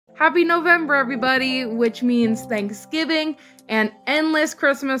Happy November, everybody, which means Thanksgiving and endless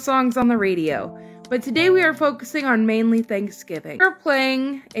Christmas songs on the radio. But today we are focusing on mainly Thanksgiving. We are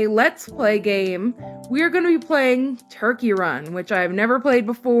playing a Let's Play game. We are going to be playing Turkey Run, which I have never played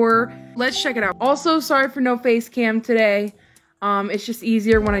before. Let's check it out. Also, sorry for no face cam today. It's just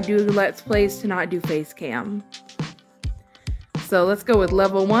easier when I do Let's Plays to not do face cam. So let's go with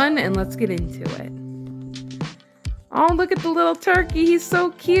level 1 and let's get into it. Oh, look at the little turkey. He's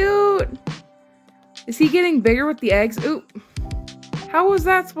so cute. Is he getting bigger with the eggs? Ooh. How was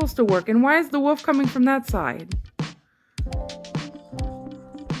that supposed to work? And why is the wolf coming from that side?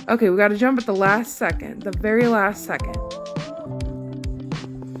 Okay, we gotta jump at the last second. The very last second.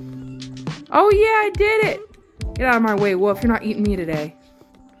 Oh yeah, I did it! Get out of my way, wolf. You're not eating me today.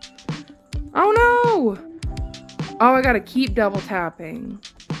 Oh no! Oh, I gotta keep double tapping.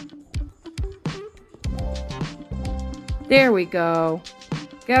 There we go.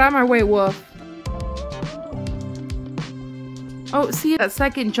 Get out of my way, wolf. Oh, see, that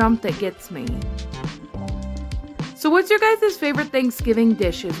second jump that gets me. So what's your guys' favorite Thanksgiving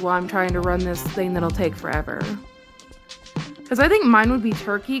dishes while I'm trying to run this thing that'll take forever? Because I think mine would be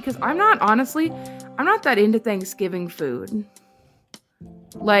turkey, because I'm not that into Thanksgiving food.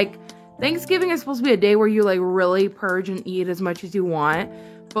 Like, Thanksgiving is supposed to be a day where you, like, really purge and eat as much as you want.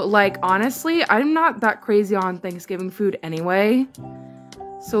 But, like, honestly, I'm not that crazy on Thanksgiving food anyway.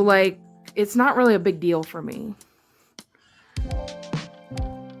 So, like, it's not really a big deal for me.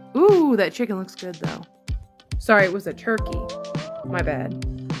 Ooh, that chicken looks good, though. Sorry, it was a turkey. My bad.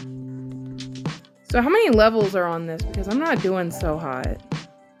 So how many levels are on this? Because I'm not doing so hot.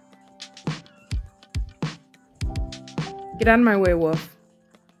 Get out of my way, wolf.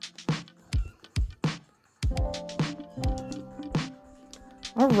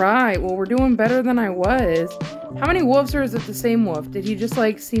 Alright, well, we're doing better than I was. How many wolves, or is it the same wolf? Did he just,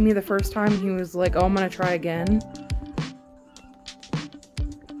 like, see me the first time and he was like, oh, I'm gonna try again?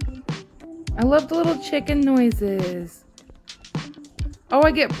 I love the little chicken noises. Oh,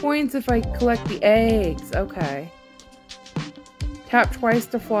 I get points if I collect the eggs. Okay. Tap twice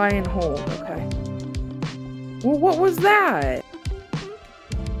to fly and hold. Okay. Well, what was that?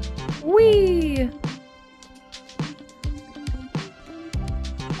 Whee!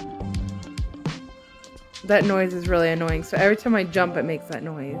 That noise is really annoying. So every time I jump, it makes that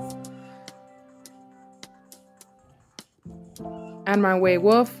noise. Out of my way,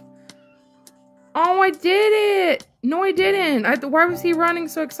 wolf. Oh, I did it! No, I didn't. Why was he running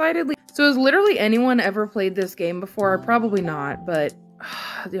so excitedly? So has literally anyone ever played this game before? Probably not, but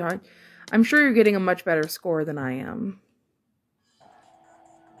I'm sure you're getting a much better score than I am.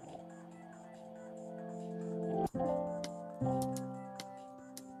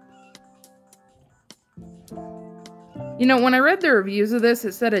 You know, when I read the reviews of this,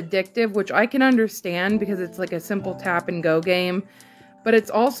 it said addictive, which I can understand because it's like a simple tap and go game. But it's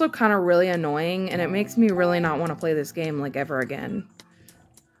also kind of really annoying, and it makes me really not want to play this game, like, ever again.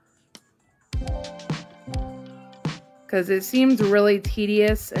 Because it seems really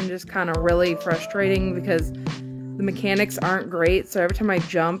tedious and just kind of really frustrating because the mechanics aren't great. So every time I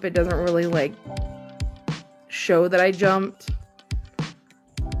jump, it doesn't really, like, show that I jumped.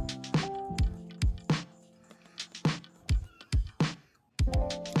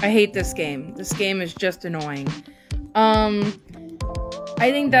 I hate this game. This game is just annoying. I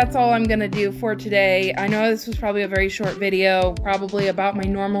think that's all I'm gonna do for today. I know this was probably a very short video, probably about my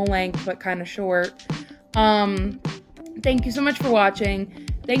normal length, but kind of short. Thank you so much for watching.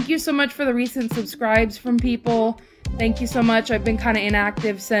 Thank you so much for the recent subscribes from people. Thank you so much. I've been kind of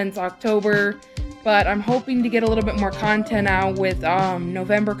inactive since October, but I'm hoping to get a little bit more content out with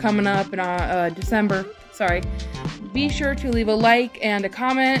November coming up and December. Sorry. Be sure to leave a like and a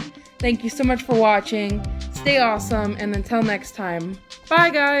comment. Thank you so much for watching. Stay awesome, and until next time, bye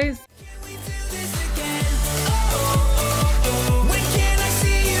guys!